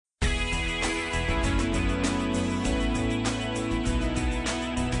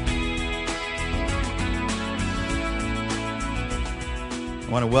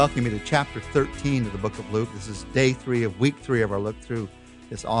I want to welcome you to chapter 13 of the book of Luke. This is day 3 of week 3 of our look through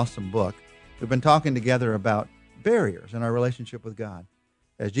this awesome book. We've been talking together about barriers in our relationship with God.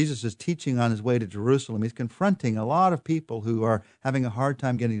 As Jesus is teaching on his way to Jerusalem, he's confronting a lot of people who are having a hard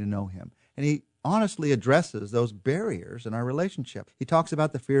time getting to know him. And he honestly addresses those barriers in our relationship. He talks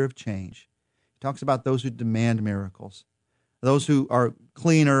about the fear of change. He talks about those who demand miracles, those who are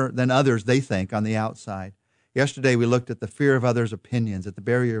cleaner than others, they think, on the outside. Yesterday, we looked at the fear of others' opinions, at the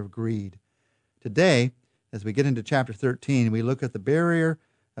barrier of greed. Today, as we get into chapter 13, we look at the barrier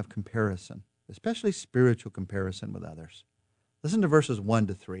of comparison, especially spiritual comparison with others. Listen to verses 1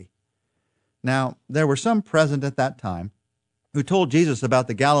 to 3. Now, there were some present at that time who told Jesus about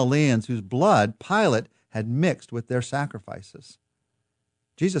the Galileans whose blood Pilate had mixed with their sacrifices.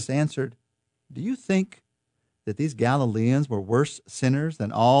 Jesus answered, "Do you think that these Galileans were worse sinners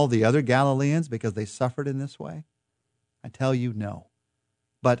than all the other Galileans because they suffered in this way? I tell you, no.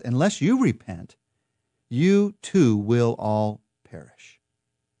 But unless you repent, you too will all perish."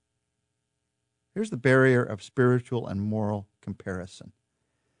 Here's the barrier of spiritual and moral comparison.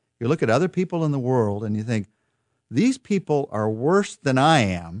 You look at other people in the world and you think, these people are worse than I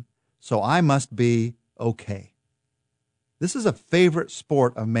am, so I must be okay. This is a favorite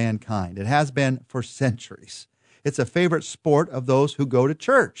sport of mankind. It has been for centuries. It's a favorite sport of those who go to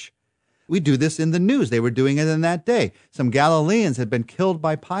church. We do this in the news. They were doing it in that day. Some Galileans had been killed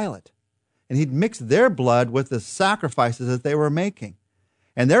by Pilate, and he'd mixed their blood with the sacrifices that they were making.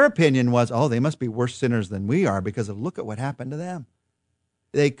 And their opinion was, they must be worse sinners than we are because look at what happened to them.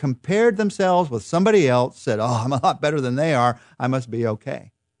 They compared themselves with somebody else, said, I'm a lot better than they are, I must be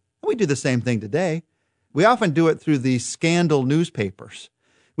okay. And we do the same thing today. We often do it through the scandal newspapers.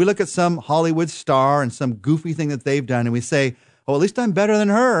 We look at some Hollywood star and some goofy thing that they've done, and we say, at least I'm better than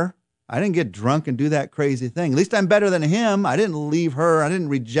her. I didn't get drunk and do that crazy thing. At least I'm better than him. I didn't leave her. I didn't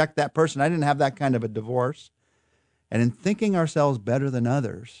reject that person. I didn't have that kind of a divorce. And in thinking ourselves better than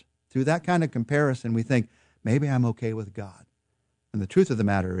others, through that kind of comparison, we think, maybe I'm okay with God. And the truth of the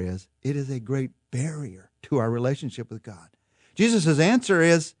matter is, it is a great barrier to our relationship with God. Jesus' answer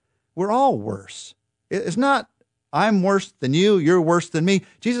is, we're all worse. It's not, I'm worse than you, you're worse than me.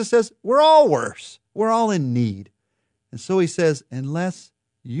 Jesus says, we're all worse. We're all in need. And so he says, unless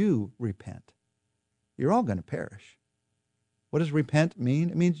you repent, you're all going to perish. What does repent mean?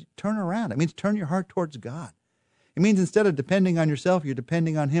 It means turn around. It means turn your heart towards God. It means instead of depending on yourself, you're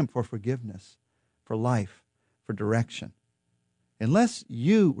depending on him for forgiveness, for life, for direction. Unless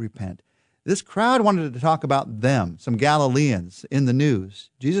you repent. This crowd wanted to talk about them, some Galileans in the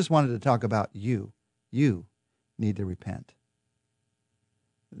news. Jesus wanted to talk about you. You need to repent.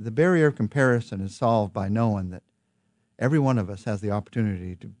 The barrier of comparison is solved by knowing that every one of us has the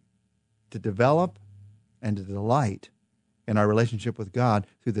opportunity to develop and to delight in our relationship with God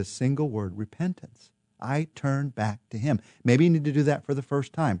through this single word, repentance. I turn back to him. Maybe you need to do that for the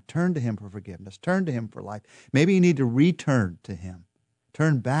first time. Turn to him for forgiveness. Turn to him for life. Maybe you need to return to him.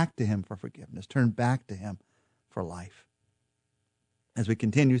 Turn back to him for forgiveness. Turn back to him for life. As we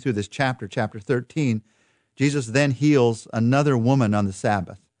continue through this chapter 13, Jesus then heals another woman on the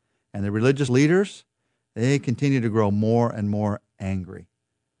Sabbath. And the religious leaders, they continue to grow more and more angry.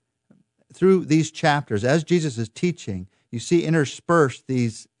 Through these chapters, as Jesus is teaching, you see interspersed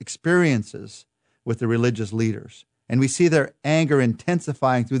these experiences with the religious leaders. And we see their anger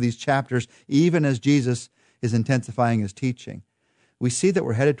intensifying through these chapters, even as Jesus is intensifying his teaching. We see that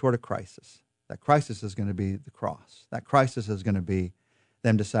we're headed toward a crisis. That crisis is going to be the cross. That crisis is going to be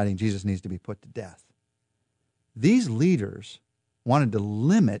them deciding Jesus needs to be put to death. These leaders wanted to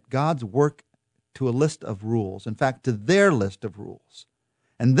limit God's work to a list of rules, in fact, to their list of rules.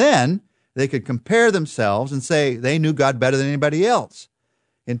 And then they could compare themselves and say they knew God better than anybody else.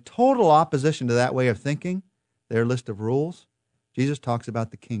 In total opposition to that way of thinking, their list of rules, Jesus talks about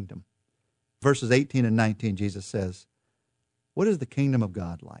the kingdom. Verses 18 and 19, Jesus says, "What is the kingdom of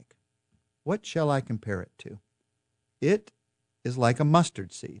God like? What shall I compare it to? It is like a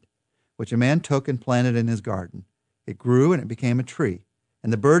mustard seed, which a man took and planted in his garden. It grew and it became a tree,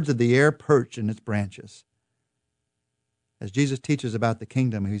 and the birds of the air perched in its branches." As Jesus teaches about the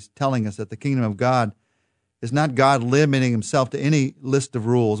kingdom, he's telling us that the kingdom of God is not God limiting himself to any list of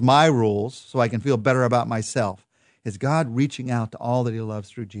rules, my rules, so I can feel better about myself. It's God reaching out to all that he loves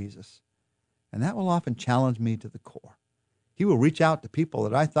through Jesus. And that will often challenge me to the core. He will reach out to people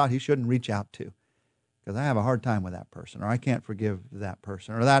that I thought he shouldn't reach out to because I have a hard time with that person, or I can't forgive that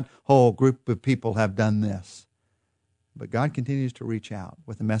person, or that whole group of people have done this. But God continues to reach out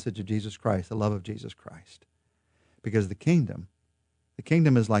with the message of Jesus Christ, the love of Jesus Christ. Because the kingdom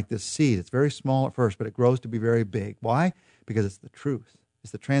is like this seed. It's very small at first, but it grows to be very big. Why? Because it's the truth.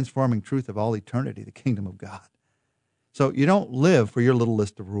 It's the transforming truth of all eternity, the kingdom of God. So you don't live for your little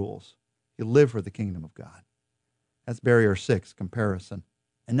list of rules. You live for the kingdom of God. That's barrier 6, comparison.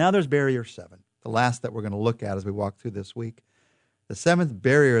 And now there's barrier 7, the last that we're going to look at as we walk through this week. The 7th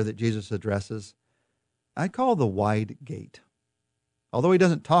barrier that Jesus addresses, I call the wide gate. Although he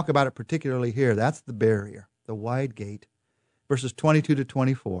doesn't talk about it particularly here, that's the barrier, the wide gate. Verses 22 to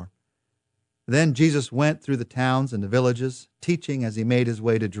 24. Then Jesus went through the towns and the villages, teaching as he made his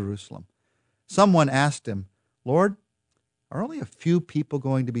way to Jerusalem. Someone asked him, Lord, are only a few people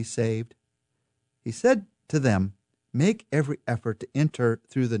going to be saved? He said to them, make every effort to enter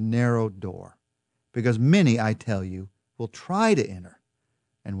through the narrow door, because many, I tell you, will try to enter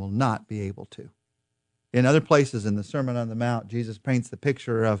and will not be able to. In other places in the Sermon on the Mount, Jesus paints the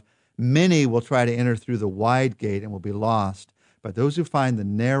picture of many will try to enter through the wide gate and will be lost, but those who find the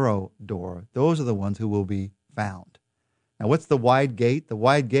narrow door, those are the ones who will be found. Now, what's the wide gate? The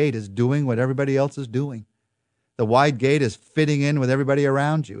wide gate is doing what everybody else is doing. The wide gate is fitting in with everybody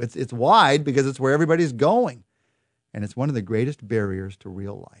around you. It's wide because it's where everybody's going, and it's one of the greatest barriers to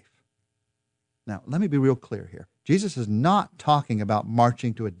real life. Now, let me be real clear here. Jesus is not talking about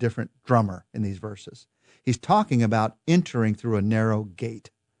marching to a different drummer in these verses. He's talking about entering through a narrow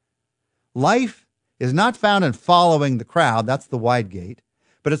gate. Life is not found in following the crowd. That's the wide gate.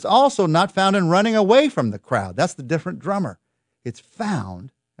 But it's also not found in running away from the crowd. That's the different drummer. It's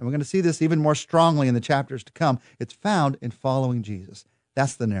found, and we're going to see this even more strongly in the chapters to come, it's found in following Jesus.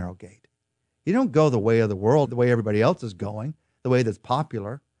 That's the narrow gate. You don't go the way of the world, the way everybody else is going, the way that's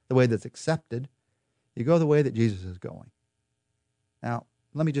popular, the way that's accepted. You go the way that Jesus is going. Now,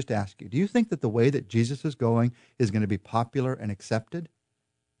 let me just ask you, do you think that the way that Jesus is going is going to be popular and accepted?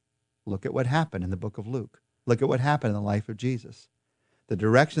 Look at what happened in the book of Luke. Look at what happened in the life of Jesus. The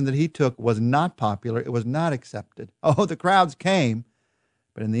direction that he took was not popular. It was not accepted. Oh, the crowds came,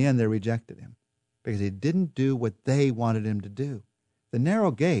 but in the end they rejected him because he didn't do what they wanted him to do. The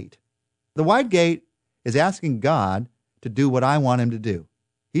narrow gate, the wide gate is asking God to do what I want him to do.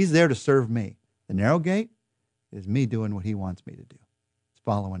 He's there to serve me. The narrow gate is me doing what he wants me to do. It's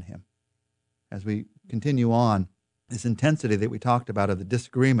following him. As we continue on, this intensity that we talked about of the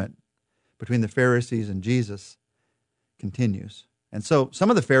disagreement between the Pharisees and Jesus continues. And so some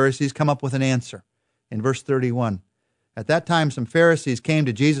of the Pharisees come up with an answer. In verse 31, at that time some Pharisees came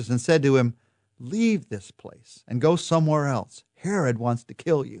to Jesus and said to him, leave this place and go somewhere else. Herod wants to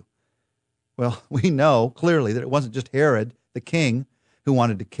kill you. Well, we know clearly that it wasn't just Herod, the king, who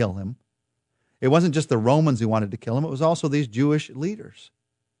wanted to kill him. It wasn't just the Romans who wanted to kill him. It was also these Jewish leaders.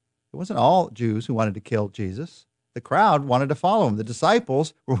 It wasn't all Jews who wanted to kill Jesus. The crowd wanted to follow him. The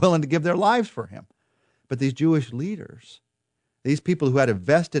disciples were willing to give their lives for him. But these Jewish leaders, these people who had a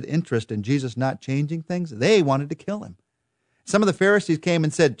vested interest in Jesus not changing things, they wanted to kill him. Some of the Pharisees came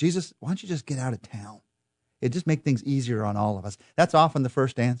and said, Jesus, why don't you just get out of town? It'd just make things easier on all of us. That's often the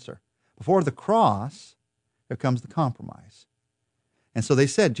first answer. Before the cross, there comes the compromise. And so they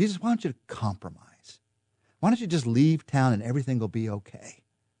said, Jesus, why don't you compromise? Why don't you just leave town and everything will be okay?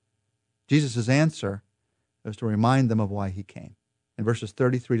 Jesus' answer was to remind them of why he came. In verses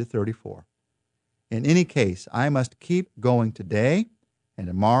 33 to 34. In any case, I must keep going today and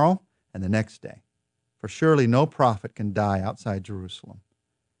tomorrow and the next day. For surely no prophet can die outside Jerusalem.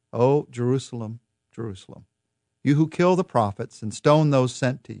 Oh, Jerusalem, Jerusalem, you who kill the prophets and stone those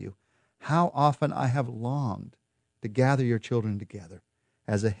sent to you, how often I have longed to gather your children together,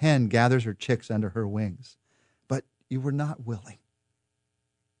 as a hen gathers her chicks under her wings. But you were not willing.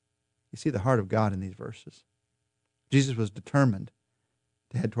 You see the heart of God in these verses. Jesus was determined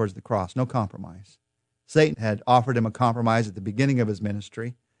to head towards the cross, no compromise. Satan had offered him a compromise at the beginning of his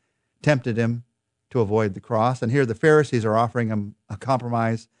ministry, tempted him to avoid the cross, and here the Pharisees are offering him a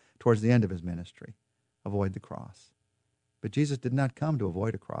compromise towards the end of his ministry, avoid the cross. But Jesus did not come to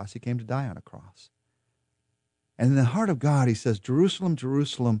avoid a cross. He came to die on a cross. And in the heart of God, he says, Jerusalem,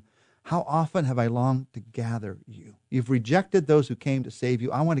 Jerusalem, how often have I longed to gather you? You've rejected those who came to save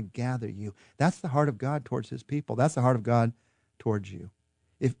you. I want to gather you. That's the heart of God towards his people. That's the heart of God towards you.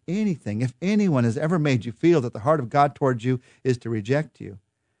 If anything, if anyone has ever made you feel that the heart of God towards you is to reject you,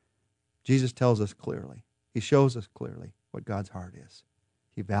 Jesus tells us clearly. He shows us clearly what God's heart is.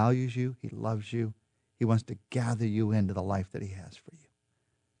 He values you. He loves you. He wants to gather you into the life that he has for you.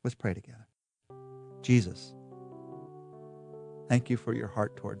 Let's pray together. Jesus, thank you for your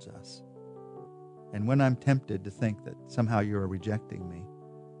heart towards us. And when I'm tempted to think that somehow you are rejecting me,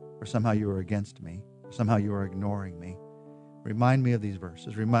 or somehow you are against me, or somehow you are ignoring me, remind me of these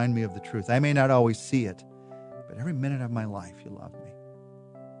verses. Remind me of the truth. I may not always see it, but every minute of my life you love me.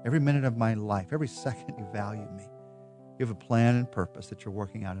 Every minute of my life, every second you value me. You have a plan and purpose that you're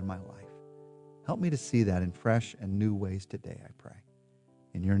working out in my life. Help me to see that in fresh and new ways today, I pray.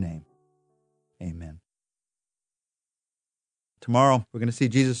 In your name, amen. Tomorrow, we're going to see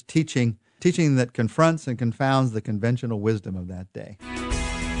Jesus teaching that confronts and confounds the conventional wisdom of that day.